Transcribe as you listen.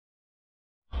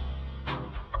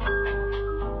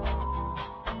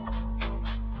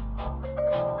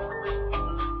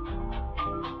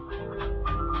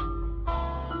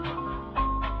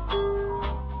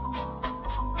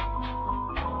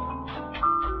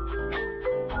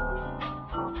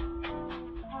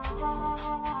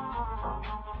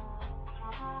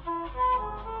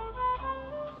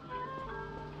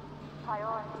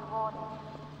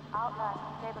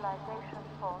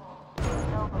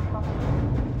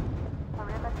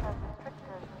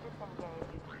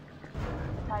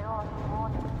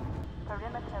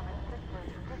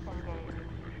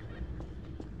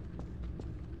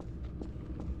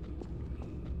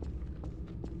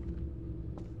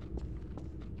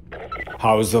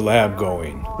How's the lab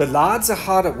going? The lads are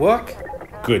hard at work.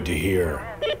 Good to hear.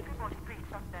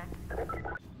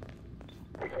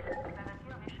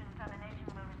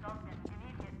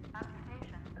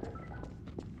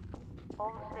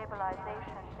 All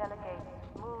stabilization delegates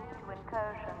move to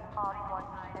incursion R1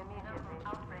 immediately.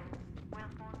 Outbreak will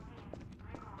foresee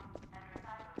recall and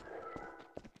retirement.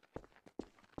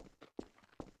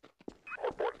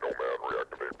 Nomad,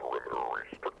 reactivate perimeter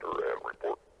restrictor and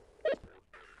report.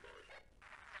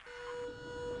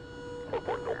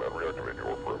 Nomad, reactivate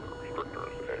your perimeter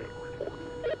restrictors and report.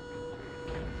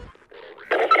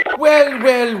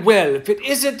 Well, if it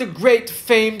isn't the great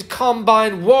famed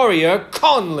Combine warrior,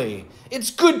 Conley.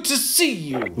 It's good to see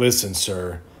you. Listen,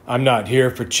 sir, I'm not here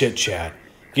for chit-chat.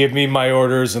 Give me my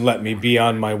orders and let me be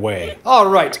on my way. All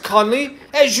right, Conley.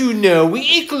 As you know, we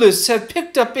Opalus have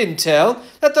picked up intel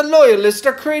that the Loyalists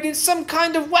are creating some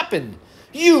kind of weapon.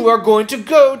 You are going to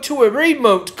go to a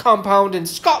remote compound in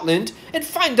Scotland and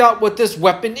find out what this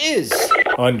weapon is.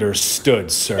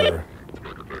 Understood, sir.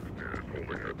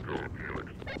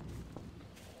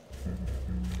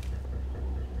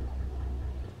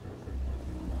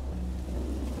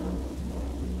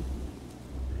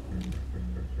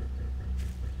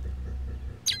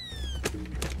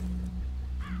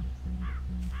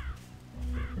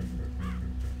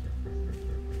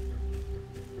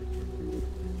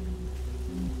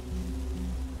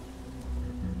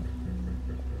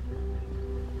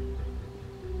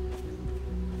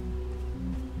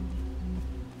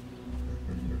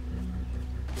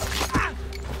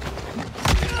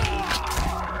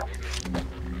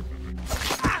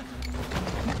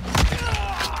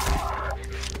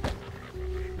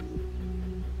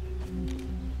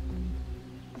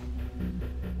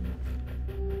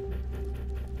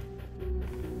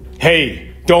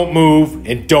 Hey, don't move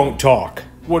and don't talk.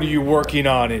 What are you working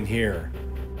on in here?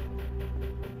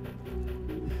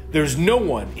 There's no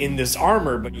one in this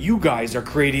armor, but you guys are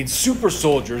creating super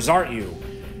soldiers, aren't you?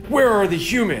 Where are the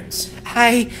humans?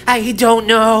 I don't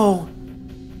know.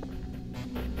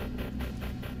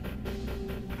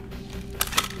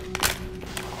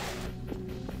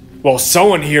 Well,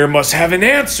 someone here must have an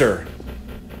answer.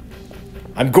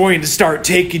 I'm going to start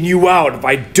taking you out if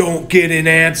I don't get an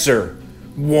answer.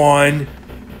 1,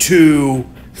 2,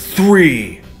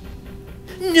 3.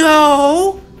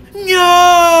 No!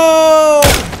 No!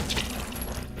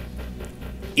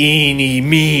 Eeny,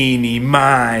 meeny,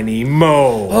 miny,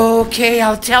 mo. Okay,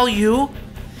 I'll tell you.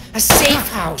 A safe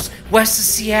house west of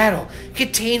Seattle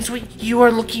contains what you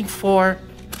are looking for.